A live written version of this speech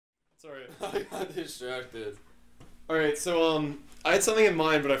Sorry. I got distracted. Alright, so, I had something in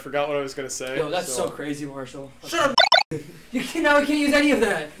mind, but I forgot what I was gonna say. Yo, that's so crazy, Marshall. Shut up. You can't, now we can't use any of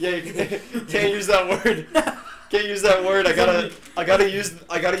that. Yeah, you can't use that word. Can't use that word. I gotta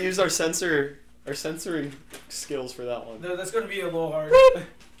use our censoring skills for that one. No, that's gonna be a little hard.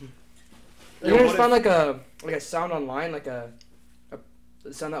 You just found like a sound online, like a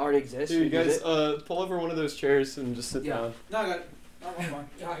sound that already exists. Dude, you guys, pull over one of those chairs and just sit down. No, I got it. Oh, come on.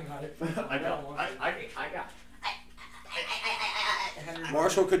 Yeah, I got it. I got.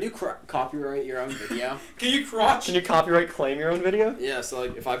 Marshall, could you copyright your own video? Can you crotch? Can you copyright claim your own video? Yeah, so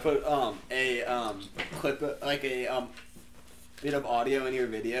like if I put clip like a bit of audio in your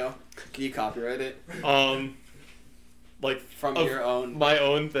video, can you copyright it? Like From your own my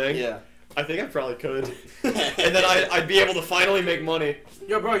own thing? Yeah. I think I probably could. And then I'd be able to finally make money.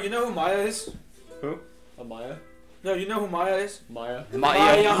 Yo, bro, you know who Maya is? Who? Maya? No, you know who Maya is? Maya?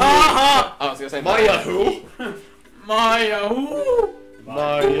 Maya. Ha I was gonna say Maya who? Maya who?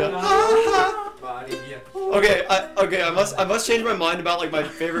 Maya. Maya. Okay, I must change my mind about like my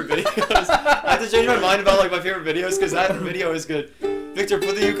favorite videos. I have to change my mind about like my favorite videos because that video is good. Victor,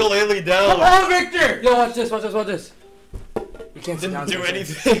 put the ukulele down. Come on, Victor! Yo, watch this, watch this, watch this. You can't sit down. Didn't do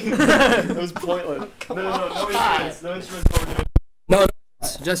anything. It was pointless. No instruments. No instruments. No,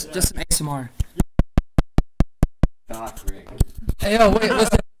 just some ASMR. Doctoring. Hey, yo, wait,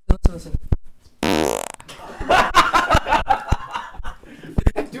 listen.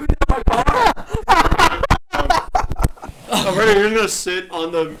 Dude, my car. Alfredo, you're gonna sit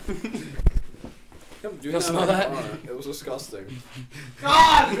on the. You smell that? It was disgusting.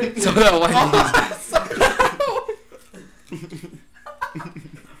 God! So that white.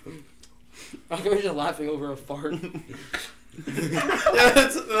 I'm just laughing over a fart. Yeah,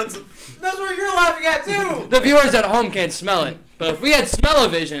 that's what you're laughing at, too! The viewers at home can't smell it, but if we had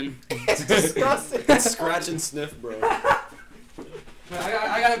smell-o-vision, it's disgusting. It's scratch and sniff, bro.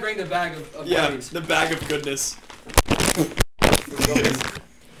 I gotta bring the bag of yeah, buddies. the bag of goodness.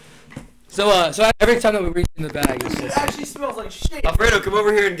 So every time that we reach in the bag, it's It just... actually smells like shit. Alfredo, come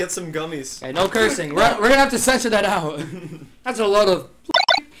over here and get some gummies. Hey, no cursing. We're gonna have to censor that out. That's a lot of...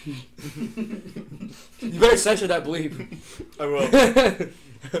 You better censor that bleep. I will.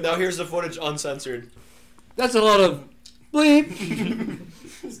 Now here's the footage uncensored. That's a lot of bleep.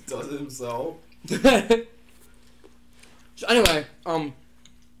 Just does it himself. So anyway, we're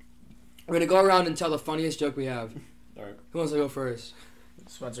gonna go around and tell the funniest joke we have. Alright. Who wants to go first?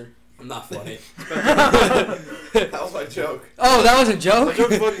 Spencer. I'm not funny. That was my joke. Oh, that was a joke? The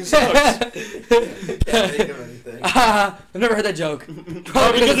joke fucking sucks. Can't think of anything. I've never heard that joke.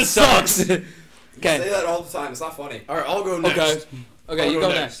 Probably because it sucks. You Okay. say that all the time. It's not funny. Alright, I'll go next. Okay. Okay, I'll you go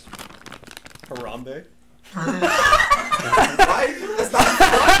go next. Harambe? Why? That's not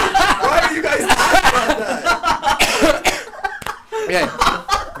funny. Why are you guys talking about that? Okay.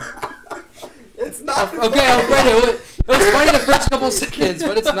 It's not Okay, Alfredo. It was funny the first couple seconds,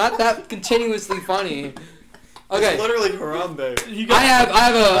 but it's not that continuously funny. Okay. It's literally Harambe. I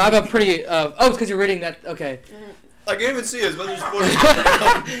have a pretty oh, it's because you're reading that. Okay. I can't even see it.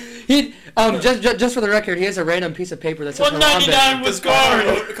 It's He just for the record, he has a random piece of paper that says $1.99 was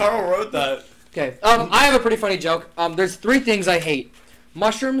gone. Carl wrote that. Okay. I have a pretty funny joke. There's 3 things I hate: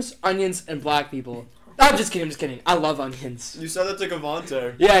 mushrooms, onions, and black people. I'm just kidding. I'm just kidding. I love onions. You said that to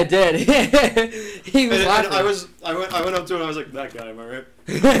Gavante. Yeah, I did. He was laughing. I went up to him and I was like, that guy, am I right?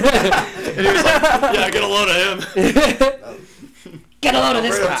 And he was like, yeah, get a load of him. Get a load of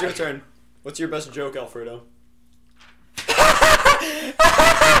this Alfredo, guy. it's your turn. What's your best joke, Alfredo?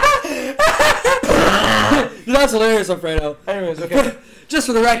 That's hilarious, Alfredo. Anyways, okay. Just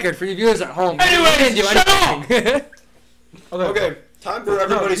for the record, for you viewers at home. Anyways, you didn't do shut anything. Okay, time for No,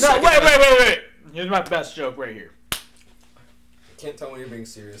 everybody's no, second wait. Here's my best joke right here. Can't tell when you're being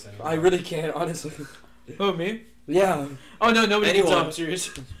serious anymore. I really can't, honestly. Who, me? Yeah. Oh, no, nobody can Anyone. tell I'm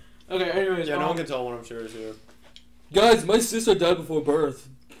serious. Okay, anyways. Yeah, no one can tell when I'm serious here. Guys, my sister died before birth.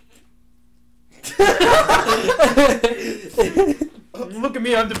 Look at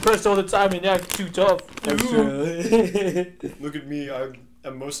me, I'm depressed all the time and act too tough. Look at me, I'm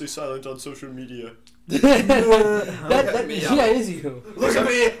mostly silent on social media. that me, yeah, it is you. Look at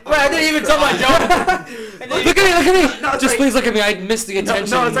me. Wait, I didn't even tell my joke. Look at me! No, it's Just like- please look at me. I missed the attention.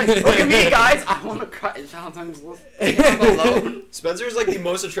 No, it's like, look at me, guys. I want to cry. Valentine's alone. Spencer's like the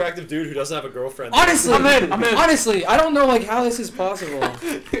most attractive dude who doesn't have a girlfriend. Honestly, I'm in. Honestly, I don't know like how this is possible.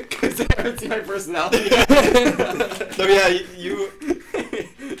 Because I haven't seen my personality. So yeah,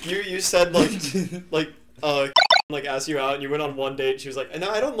 you said like asked you out and you went on one date and she was like, no,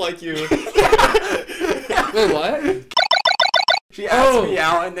 I don't like you. Wait, what? She asked me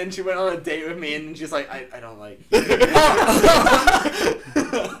out, and then she went on a date with me, and then she's like, I don't like you.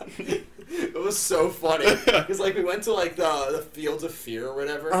 It was so funny. Because, like, we went to, like, the Fields of Fear or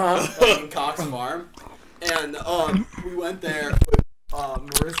whatever, like, in Cox Farm. And, we went there with,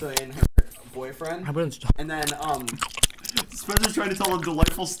 Marissa and her boyfriend. And then, Spencer's trying to tell a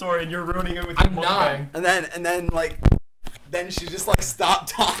delightful story, and you're ruining it with I'm your not. mukbang. and then, like, then she just, like, stopped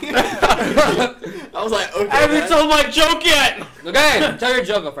talking. I was like, okay. I haven't told my joke yet. Okay, tell your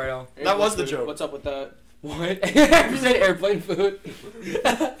joke, Alfredo. That was the joke. What's up with that? What? You said airplane food.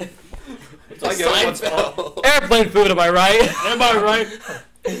 I get what's up. Airplane food, am I right? Am I right?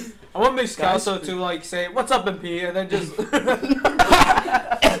 I want Miss Calso to like say, "What's up, MP?" and then just.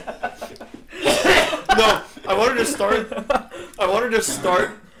 No, I wanted to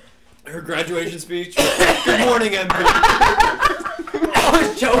start her graduation speech. Good morning, MP. I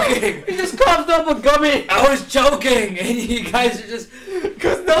was joking. He just coughed up a gummy. I was joking, and you guys are just.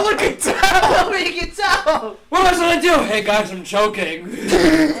 Because no one can tell. Nobody can tell. What am I supposed to do? Hey guys, I'm choking.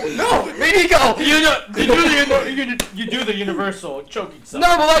 No, maybe go. You do the universal choking stuff.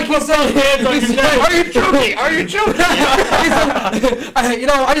 No, but like he said, Hands on your neck. are you choking? Are you choking?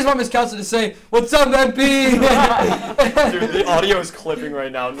 I just want Miss Kelso to say, "What's up, MP?" Dude, the audio is clipping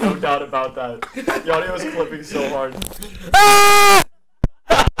right now. No doubt about that. The audio is clipping so hard.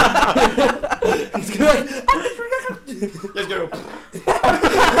 It's good. Let's go.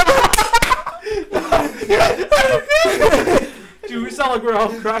 Dude, we sound like we're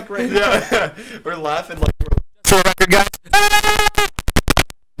on crack right now. Yeah, we're laughing like we're. For the record, guys.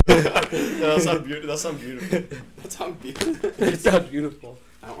 Yeah, that sounds beautiful. That sounds beautiful. That sounds beautiful. It sounds beautiful.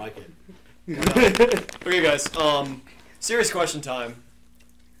 I don't like it. Okay, guys. Serious question time.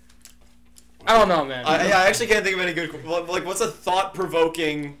 I don't know, man. I actually can't think of any good. Like, what's a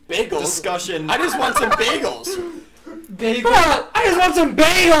thought-provoking Bagels. discussion? I just want some bagels. I just want some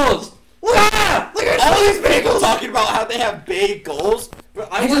bagels. Look at all these bagels talking about how they have bagels.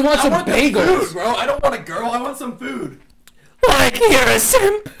 But I just want some the bagels. food, bro. I don't want a girl. I want some food. Like you're a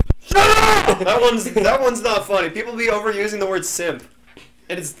simp. That one's not funny. People be overusing the word simp,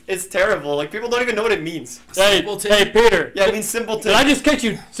 and it's terrible. Like, people don't even know what it means. Hey, Peter. Yeah, it means simpleton. Did I just catch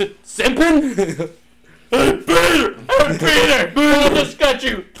you simping? Hey, Peter! Peter! I just got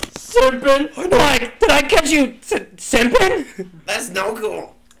you simping. Like, did I catch you simping? That's no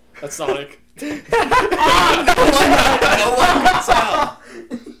cool. That's Sonic.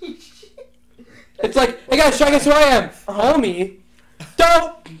 It's like, hey guys, should I guess who I am? Homie.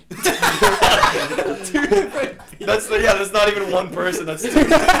 Dope. That's not even one person. That's two.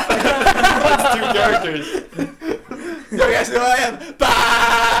 That's two characters. Yo, guess who I am?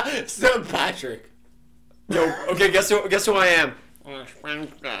 Bah! So Patrick. Yo, okay, guess who I am?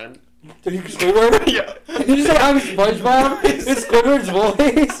 Did you Squidward? Yeah. Did you say I'm SpongeBob? It's Squidward's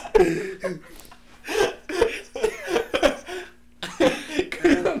voice.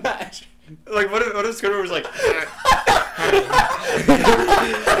 Could you imagine? Like, what if Squidward was like?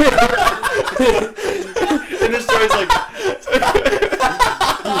 And this story's like.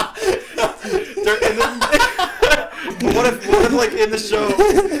 What if like in the show,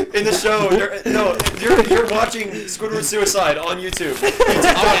 you're watching Squidward Suicide on YouTube,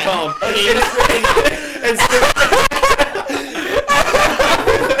 youtube.com, and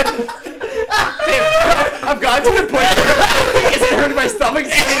I've gotten to the point where it's hurting my stomach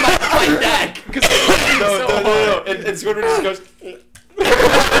and my neck. No. And Squidward just goes.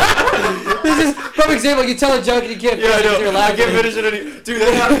 This is perfect example. You tell a joke and you can't finish Yeah, I it, know. you're I laughing. can't finish it. Dude,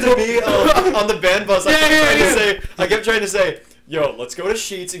 that happened to me on the band bus. I kept trying to say, yo, let's go to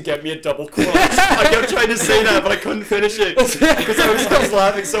Sheets and get me a double crunch. I kept trying to say that, but I couldn't finish it because I was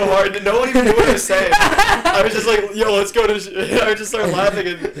laughing so hard and no one even knew what I was saying. I was just like, yo, let's go to I would just start laughing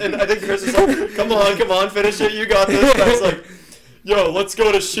and I think Chris was like, come on, finish it, you got this. And I was like, yo, let's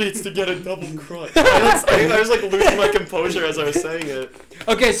go to Sheets to get a double crunch. I was like losing my composure as I was saying it.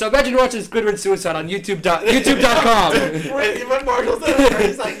 Okay, so imagine watching Squidward Suicide on youtube.com. And when Marshall's there,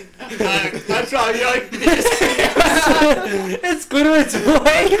 he's like, I'm trying, you're like, It's Squidward's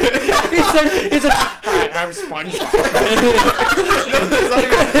voice. He said, hi, I'm SpongeBob.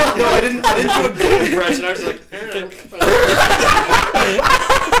 No, I didn't do a good impression. I was like,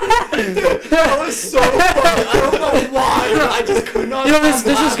 that was so funny. I don't know why. I just could not. You know, this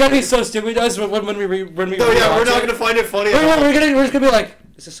is gonna be so stupid, guys. When we no, yeah, we're not gonna find it funny. We're just gonna be like,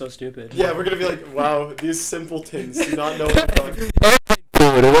 this is so stupid. Yeah, we're gonna be like, wow, these simpletons do not know what they're talking.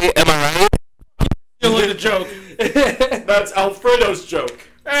 Wait, am I right? You like the joke. That's Alfredo's joke.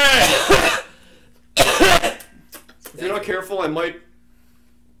 If you're not careful, I might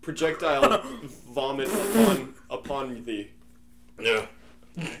projectile vomit upon thee. Yeah.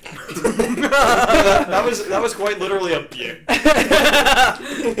 that was quite literally a beer. That's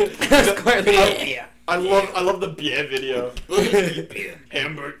quite Yeah. I love the beer video.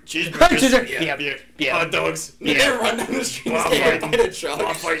 Hamburger, cheeseburgers, Cheeseburger. yeah, beer, hot dogs. You didn't run down the street and get hit by a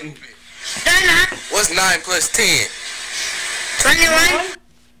truck. Fighting. What's 9 plus 10? 21?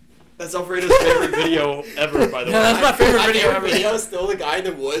 That's Alfredo's favorite video ever, by the way. Yeah, that's my favorite My video favorite ever. video is still the guy in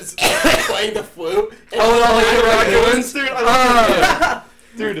the woods playing the flute. And Oh, no, like the Raccoons, dude. I love that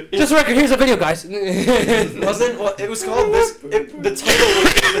video. Dude, Just a record. Here's a video, guys. it wasn't. Well, it was called this. The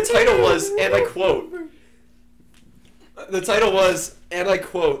title was, and I quote. The title was, and I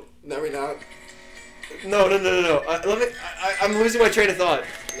quote. No, we're not. No. I'm losing my train of thought.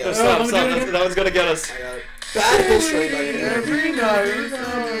 Yeah. No, stop. let me do it again. That one's gonna get us. I got it. Bad history, buddy.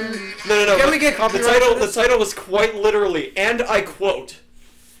 No. Can we get the copyright title? for The this? title was quite literally, and I quote.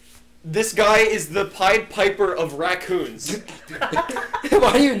 This guy is the Pied Piper of raccoons.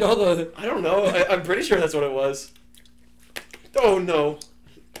 Why do you know the? I don't know. I'm pretty sure that's what it was. Oh no.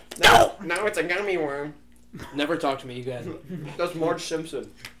 No! Now it's a gummy worm. Never talk to me, you guys. That's Marge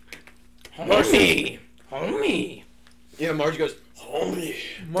Simpson. Homie. Yeah, Marge goes, homie.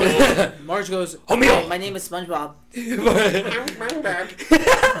 Marge goes, Homie. my name is SpongeBob.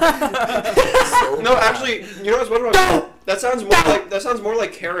 No, actually, you know what's what? That sounds more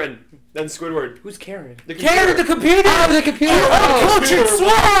like Karen than Squidward. Who's Karen? The Karen, the computer. Oh, the computer. Oh, Computer.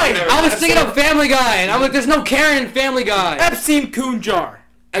 swine! I was thinking Epstein. of Family Guy, and I'm like, there's no Karen in Family Guy. Epstein Coonjar.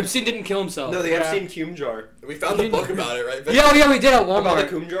 Epstein didn't kill himself. No, the Epstein Cume Jar. We found the book about it, right? Yeah, we did at About the Walmart.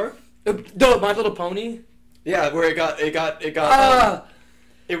 Cume Jar? The My Little Pony. Yeah, where it got Ah.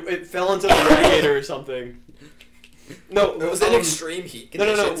 it fell into the radiator or something. No, It was in extreme heat no,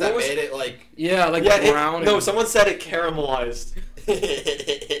 no, conditions that what was- made it like. Yeah, like yeah, brown. no, and- someone said it caramelized.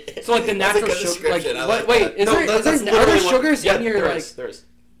 So like the That's a natural good sugar. Like, description, I what, like wait, that. is No, there, that's are there literally what- sugars yeah, in your there like? is, there is.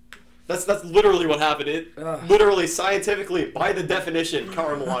 That's literally what happened. It Ugh. literally scientifically, by the definition,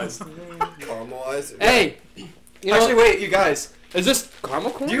 caramelized. Caramelized. Hey, you know, Actually, wait, you guys. is this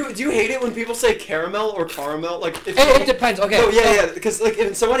caramel corn? Do you hate it when people say caramel or caramel? Like if It depends. Okay. No, so- yeah. Because like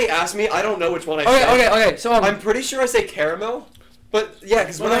if somebody asks me, I don't know which one I say. Okay. So I'm pretty sure I say caramel, but yeah,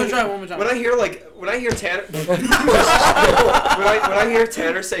 because One more time. when I hear Tanner when I hear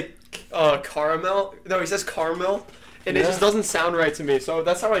Tanner say caramel, no, he says caramel, and it Yeah. just doesn't sound right to me. So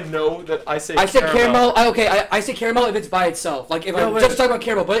that's how I know that I say. I say caramel. I say caramel if it's by itself. Like if I'm wait. just talking about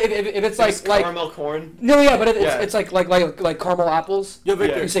caramel, but if it's It's like caramel corn. no, yeah, but if Yeah. it's like caramel apples. Yo,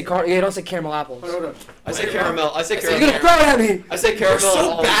 Victor. You say you don't say caramel apples. Hold on. I say caramel. I say You're caramel. gonna throw it at me. I say You're caramel. so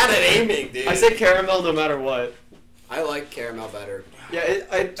all- bad at aiming, dude. I say caramel no matter what. I like caramel better. Yeah,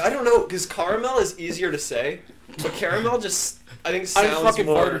 I don't know, because caramel is easier to say, but caramel just, I think, I sounds fucking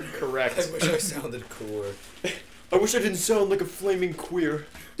more farted. correct. I wish I sounded cooler. I wish I didn't sound like a flaming queer.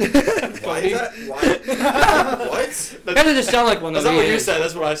 Why is that? Why? What? That just sound like one That's of not what you these. said,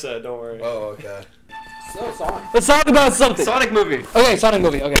 that's what I said, don't worry. Oh, okay. So, sorry. Let's talk about something. Sonic movie. Okay, Sonic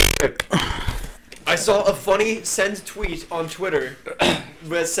movie. Okay. I saw a funny send tweet on Twitter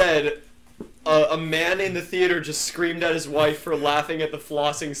that said, a man in the theater just screamed at his wife for laughing at the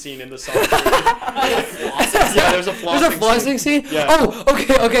flossing scene in the Sonic movie. Yeah, there's a flossing There's a flossing scene. Yeah. Oh,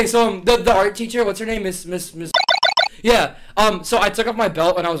 okay. So the art teacher, what's her name? Miss. Yeah. So I took off my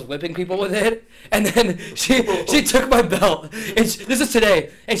belt and I was whipping people with it, and then she took my belt, and this is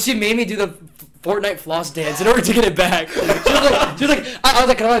today, and she made me do the Fortnite floss dance in order to get it back. She was like, I was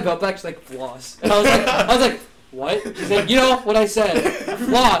like, can I have my belt back? She's like, floss, and I was like, what? She's like, you know what I said,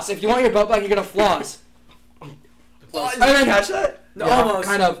 floss. If you want your belt back, you're gonna floss. Oh, did you catch that? No, Yeah, almost.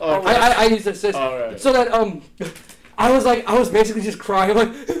 kind of. Oh, I used assist. Oh, right. So that I was basically just crying. I'm like,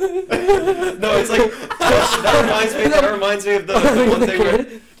 No, it's like that reminds me of the one The thing where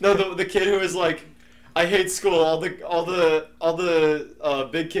kid? the kid who was like, I hate school. All the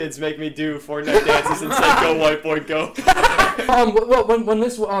big kids make me do Fortnite dances and say go white boy go. when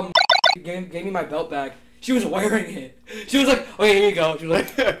Miss gave me my belt back, she was wearing it. She was like, "Oh, here you go." She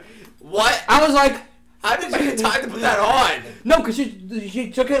was like, What? I was like, How did you get time to put that on? "No," because she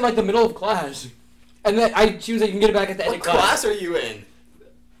took it in like the middle of class, and then she was like, "You can get it back at the end What of class." class are you in?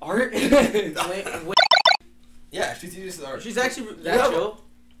 Art. Wait. Yeah, she's used art. She's actually Yeah. that chill.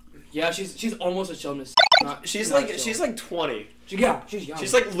 Yeah, she's almost a chillness. She's like 20. She's young.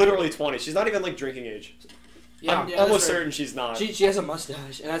 She's like literally 20. She's not even like drinking age. yeah. I'm Yeah, almost that's right. certain she's not. She has a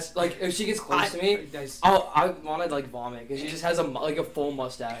mustache, and that's like if she gets close to me, I want to like vomit because she just has a full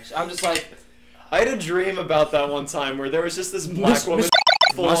mustache. I'm just like I had a dream about that one time where there was just this black Miss- woman,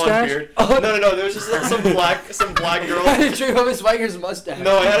 full on mustache? beard. Oh. No. There was just like, some black girl. I had a dream of Miss Wagner's mustache.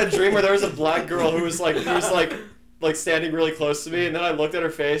 No, I had a dream where there was a black girl who was like like standing really close to me, and then I looked at her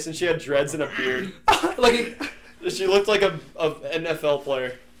face, and she had dreads and a beard. Like, She looked like a NFL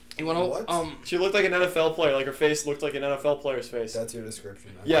player. you wanna What? She looked like an NFL player. Like her face looked like an NFL player's face. That's your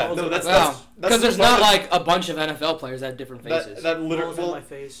description. Yeah, no, that's wow. Because there's the- not like a bunch of NFL players that have different faces. that Balls in literal. my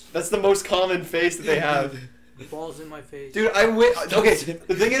face. That's the most common face that they have. Balls in my face. Dude, okay,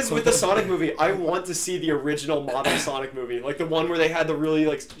 the thing is, with the Sonic movie, I want to see the original model Sonic movie. Like, the one where they had the really,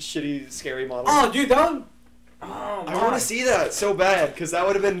 like, shitty, scary model. Oh, dude, that one. Oh, I want to see that so bad, because that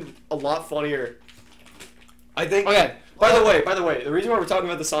would have been a lot funnier. I think... Okay. By the way, the reason why we're talking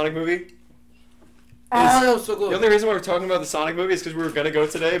about the Sonic movie... Oh, that was so The good. only reason why we're talking about the Sonic movie is because we were going to go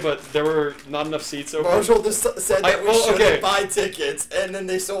today, but there were not enough seats open. Marshall just said that we shouldn't okay. buy tickets, and then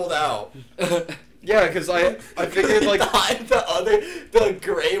they sold out. Yeah, because I figured, like... the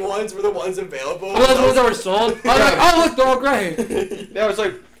gray ones were the ones available. Oh, those ones that were sold? I was like, oh, look, they're all gray. Yeah, it's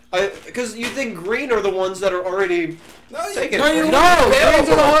like... Because you think green are the ones that are already taken. No, greens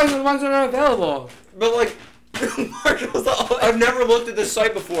are the ones that are available. But, like... Marshall's the I've never looked at this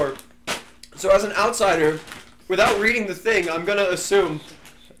site before. So as an outsider, without reading the thing, I'm gonna assume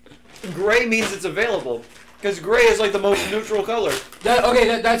gray means it's available. Because gray is like the most neutral color.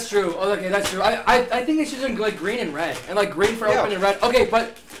 That's true. Oh, okay, that's true. I think they should do like green and red. And like green for open and red. Okay,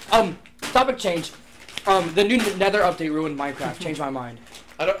 but topic change. The new Nether update ruined Minecraft. Changed my mind.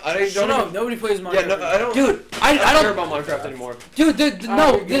 I don't Shut know. up. Nobody plays Minecraft. Yeah, no, I don't. Dude, I don't care don't. about Minecraft anymore. Dude, the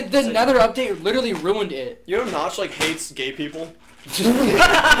Nether update literally ruined it. You know, Notch like hates gay people.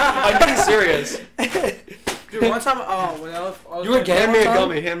 I'm being serious. Dude, one time, when I was You were gay? Hand me a Tom?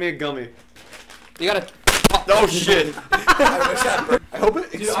 gummy. Hand me a gummy. You gotta. Oh shit. I hope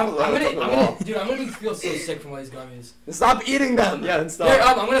it Dude, I'm gonna feel so sick from all these gummies. Stop eating them. Yeah, then stop. Here,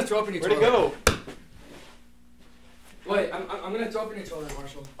 I'm gonna throw up in your Where'd it toilet. go? Wait, I'm gonna throw up in your toilet,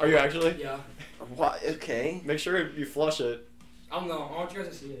 Marshall. Are you actually? Yeah. What? Okay. Make sure you flush it. I don't know. I want you guys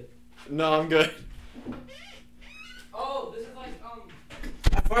to see it. No, I'm good. Oh, this is like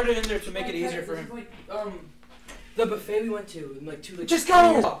I farted in there to make it easier for this him. is like the buffet we went to in like 2 like. Just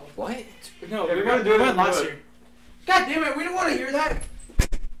go! What? No, Yeah, we we gotta went, do we it went in last the- year. God damn it, we don't want to hear that.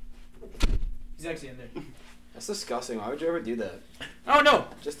 He's actually in there. That's disgusting. Why would you ever do that? Oh no!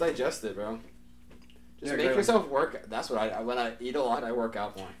 Just digest it, bro. Just Yeah, make great. yourself work. That's what when I eat a lot, I work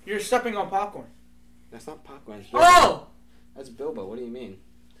out more. You're stepping on popcorn. That's not popcorn. It's Bilbo. Oh! That's Bilbo. What do you mean?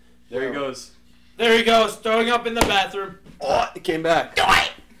 There he goes. There he goes, throwing up in the bathroom. Oh, it came back.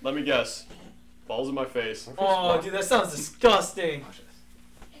 Let me guess. Balls in my face. Oh, dude, that sounds disgusting.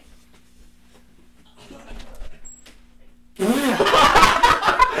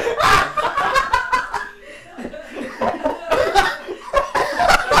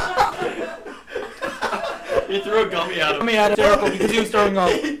 He threw a gummy at him. I mean, had terrible because he was throwing up.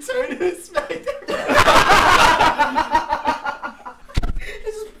 He turned his smack. It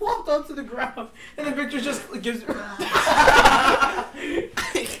just plopped onto the ground, and then Victor just gives. Come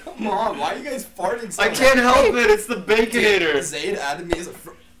on, why are you guys farting so I can't help it. It's the Baconator. Zayd added me as a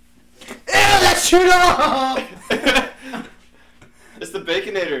Let's shoot up! It's the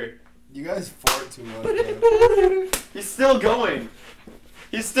Baconator. You guys fart too much, bro. He's still going.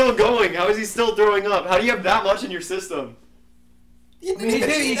 He's still going. How is he still throwing up? How do you have that much in your system? He mean, he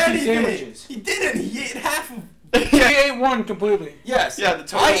did eat two sandwiches. He didn't. He ate half of. He ate one completely. Yes. Yeah, the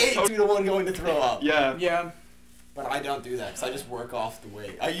total- I ate the one going to throw up. Yeah. Yeah. But I don't do that because I just work off the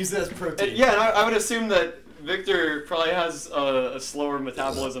weight. I use it as protein. And, yeah, and I would assume that Victor probably has a slower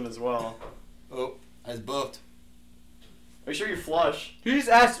metabolism as well. Oh, I was buffed. Make sure you flush. You just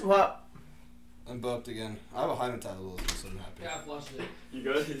asked what? I'm buffed again. I have a high metabolism, so I'm happy. Yeah, I flushed it. You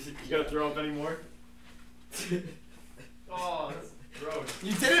good? You gotta throw up anymore? Oh, that's gross.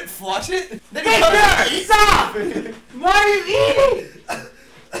 You didn't flush it? Then Hey, Victor, stop! Why are you eating?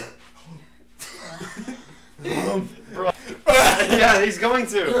 Bro. Yeah, he's going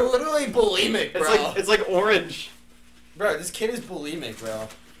You're to. literally bulimic, bro. It's like orange. Bro, this kid is bulimic, bro.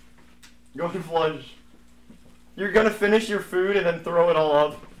 Go and flush. You're gonna finish your food and then throw it all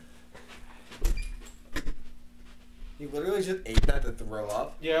up. He literally just ate that to throw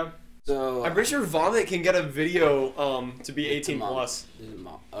up. Yeah. So I'm pretty sure vomit can get a video to be 18 plus.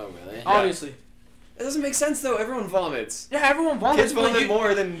 Oh really? Obviously. It doesn't make sense though. Everyone vomits. Yeah, everyone vomits. Kids vomit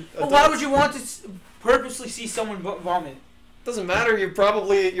more than But adults. why would you want to purposely see someone vomit? Doesn't matter. You're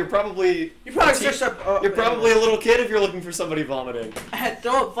probably You probably searched up. you're probably a little kid if you're looking for somebody vomiting.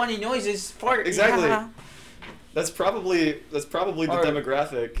 throw up funny noises. Fart. Exactly. Yeah. That's probably the Alright.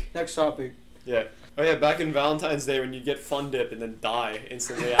 demographic. Next topic. Yeah. Oh yeah, back in Valentine's Day when you get Fun Dip and then die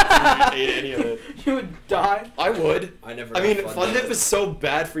instantly after you ate any of it. You would die. I would. I never. I got mean, Fun Dip is so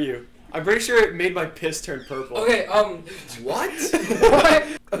bad for you. I'm pretty sure it made my piss turn purple. Okay, What? what?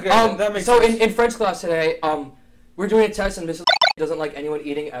 Okay, that makes so sense. in French class today, we're doing a test and Mrs. doesn't like anyone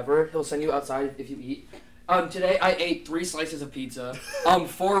eating ever. He'll send you outside if you eat. Today I ate 3 slices of pizza,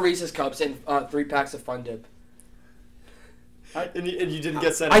 4 Reese's cups, and 3 packs of Fun Dip. And you didn't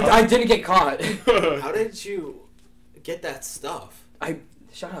get sent out? I didn't get caught. How did you get that stuff?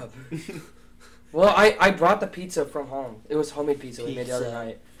 Shut up. Well, I brought the pizza from home. It was homemade pizza we made the other Pizza.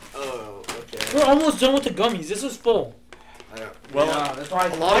 night. Oh, okay. We're almost done with the gummies. This is full. Well, Yeah, that's why. a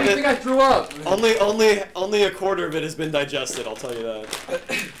lot Why of do you it- think I threw up? only a quarter of it has been digested. I'll tell you that.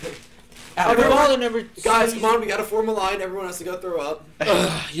 Every father never. Guys, come on, we gotta form a line. Everyone has to go throw up.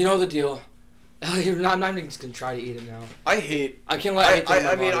 You know the deal. I'm not even just gonna try to eat it now. I hate. I can't let anything in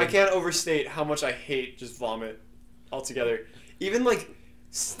my I mean, I body. can't overstate how much I hate just vomit altogether. Even like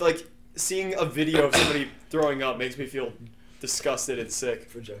seeing a video of somebody throwing up makes me feel disgusted and sick.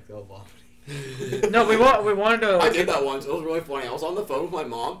 Projectile vomiting. No, we wanted to. I did that once. It was really funny. I was on the phone with my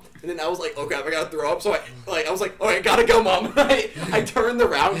mom, and then I was like, "Oh crap, I gotta throw up." So I was like, "Oh, I gotta go, mom." I turned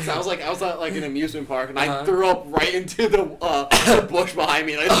around because I was at like an amusement park, and I threw up right into the bush behind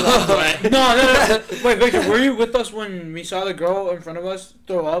me, and I just walked away. No. Wait, Victor, were you with us when we saw the girl in front of us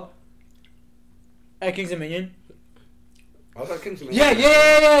throw up at King's Dominion? I was at King's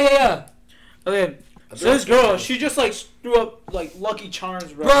Yeah. Okay, so this girl, she just like threw up like Lucky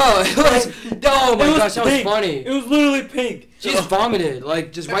Charms, bro. Bro, it was, oh my It was gosh, that was pink. funny. It was literally pink. She just vomited,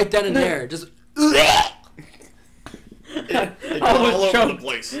 like, just right then and there. Just. It I goes all was over the choked.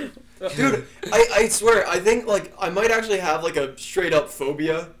 place. Dude, I swear, I think like I might actually have like a straight up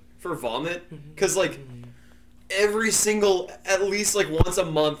phobia for vomit, cause like every single, at least like once a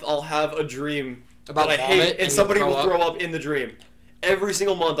month, I'll have a dream About that I vomit hate, and and somebody you will throw throw up in the dream. Every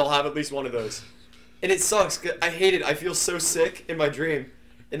single month, I'll have at least one of those, and it sucks. 'Cause I hate it. I feel so sick in my dream,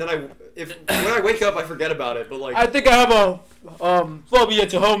 and then when I wake up, I forget about it. But like, I think I have a phobia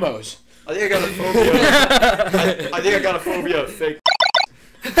to homos. I think I got a phobia. I think I got a phobia of fake.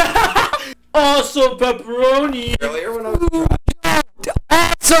 Also pepperoni. Earlier when I was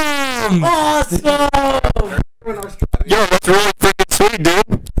Awesome! Yo, that's really freaking sweet,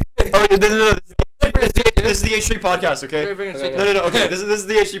 dude. Oh, no. This is the H3 podcast, okay? No. Okay, this is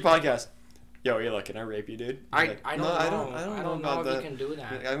the H3 podcast. Yo, Ela, can I rape you, dude? I Like, don't no, know. I don't know about if that. you can do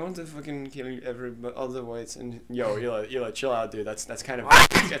that. I want to fucking kill all the whites and yo, Ela, chill out, dude. That's kind of.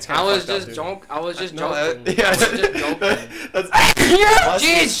 That's kind I of was fucked up, just dude. joking. I was just No, joking. yeah, I was just joking. That's.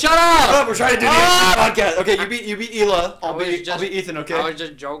 Jeez, shut Shut up! up! We're trying to do the H3 podcast. Okay, you beat Ela. I'll was be just- Ethan. Okay. I was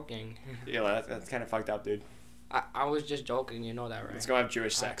just joking. Ela, that's kind of fucked up, dude. I was just joking. You know that, right? Let's go have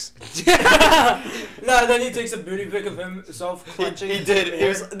Jewish sex. No, then he takes a booty pic of himself clenching. He did. He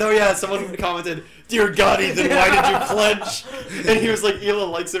was someone commented, "Dear God, Ethan, why did you clench?" And he was like, "Ela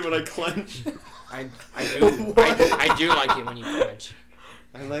likes it when I clench." I do like it when you clench.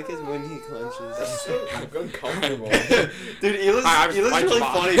 I like it when he clenches. That's so uncomfortable. Dude, Ela's I'm really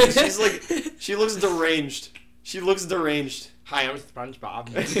SpongeBob. funny. 'Cause she's like, she looks deranged. She looks deranged. Hi, I'm SpongeBob.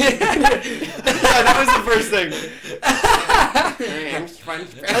 Yeah, that was the first thing. I'm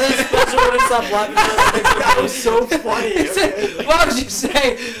SpongeBob. And then Spencer wouldn't stop laughing. That was so funny. Okay. Why would you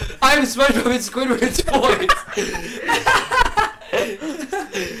say I'm SpongeBob and Squidward's voice?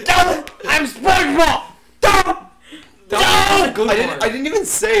 I'm SpongeBob. Good I didn't even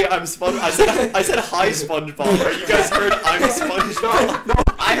say I'm SpongeBob. I said hi SpongeBob. Right? You guys heard I'm SpongeBob. No,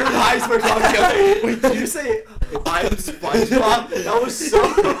 I heard hi SpongeBob. Wait, did you say I'm SpongeBob? That was so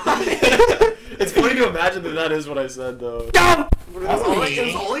funny. It's funny to imagine that is what I said though. It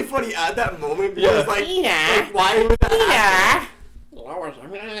was only funny at that moment because like why would that happen?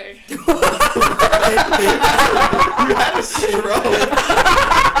 You had a stroke.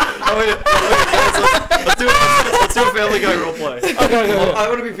 Oh, wait, let's do a Family Guy roleplay. Okay. I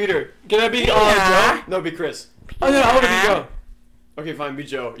want to be Peter. Can I be Joe? No, be Chris. Oh no, I want to be Joe. Okay, fine, be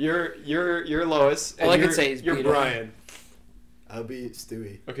Joe. You're Lois. And All I can you're, say is you're Peter. Brian. I'll be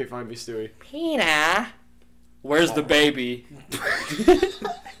Stewie. Okay, fine, be Stewie. Peter. Where's the baby?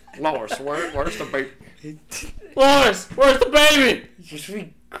 Lois, where's the baby? Lois, where's the baby? You should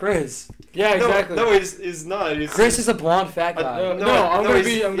be Chris. Yeah, exactly. No, he's not. He's, Chris is a blonde fat guy. No, I'm gonna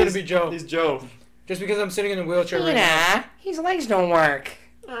he's- be Joe. He's Joe. Just because I'm sitting in a wheelchair right now. His legs don't work.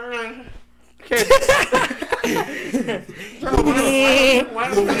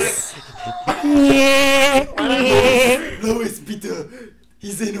 Lois Peter.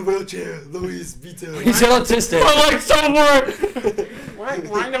 He's in a wheelchair. Lois Peter. He's autistic. My legs don't work.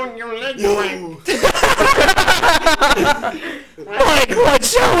 Why don't your legs Yo. What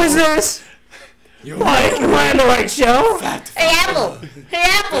show is this? Mike, am I on the right show? Hey, Apple! Hey,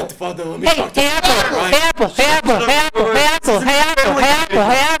 Apple! Father, let me Hey, talk to hey, Apple! Right? Hey, Apple! Hey, Apple! Hey, Apple! Hey, Apple! Hey, Apple! Hey,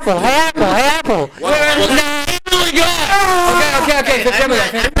 Apple! Hey, Apple! Hey, Apple! Hey, Apple! Okay. Fix I'm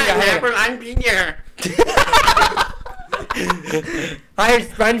it. I'm Peter. Hi,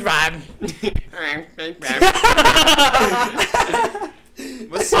 SpongeBob.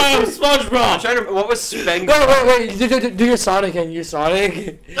 What's I'm SpongeBob. I'm trying to. What was Spengler? Wait. Do your Sonic and your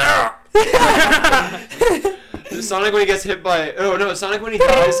Sonic. Sonic when he gets hit by. Oh no, Sonic when he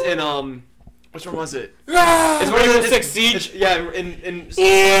dies in Which one was it? It's Rainbow Six Siege. Yeah, in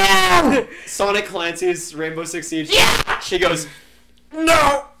Sonic Clancy's Rainbow Six Siege. Yeah! She goes,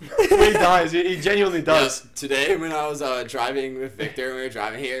 no! When he dies, he genuinely does. Yeah, today when I was driving with Victor and we were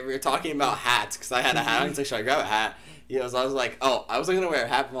driving here, we were talking about hats because I had a hat. I was like, should I grab a hat? I was like, oh, I wasn't gonna wear a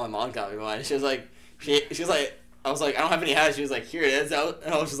hat, but my mom got me one. She was like, I was like, I don't have any hats. She was like, here it is.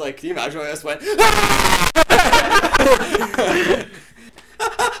 And I was just like, can you imagine when I just went?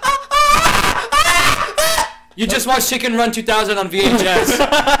 You just watched Chicken Run 2000 on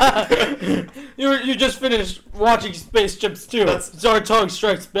VHS. You just finished watching Space Chips 2. That's- Zartog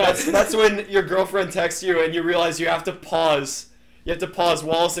Strikes Back. That's when your girlfriend texts you and you realize you have to pause. You have to pause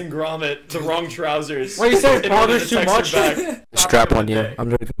Wallace and Gromit, the wrong trousers. Why you saying in order father's to too text much? her back. Strap on you. I'm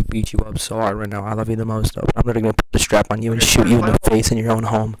literally gonna beat you up so hard right now. I love you the most, though. I'm literally gonna put the strap on you and shoot you in the face in your own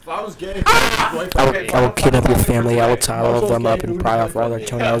home. If I was gay, I will kidnap your family. I will tie all of them up and pry off all their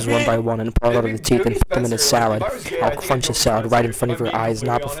toenails one by one and pull out of the teeth and put them in a salad. I'll crunch a salad right in front of your eyes,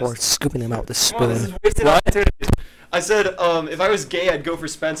 not before scooping them out with a spoon. I said, if I was gay, I'd go for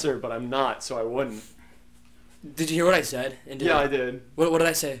Spencer, but I'm not, so I wouldn't. Did you hear what I said? Yeah, I did. What did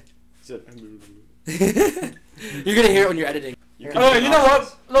I say? I said, You're gonna hear it when you're editing. Oh, you know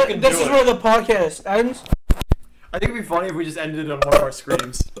what? Look, can this do is it. where the podcast ends. I think it'd be funny if we just ended it on one of our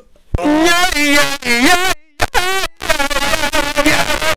screams. Yeah.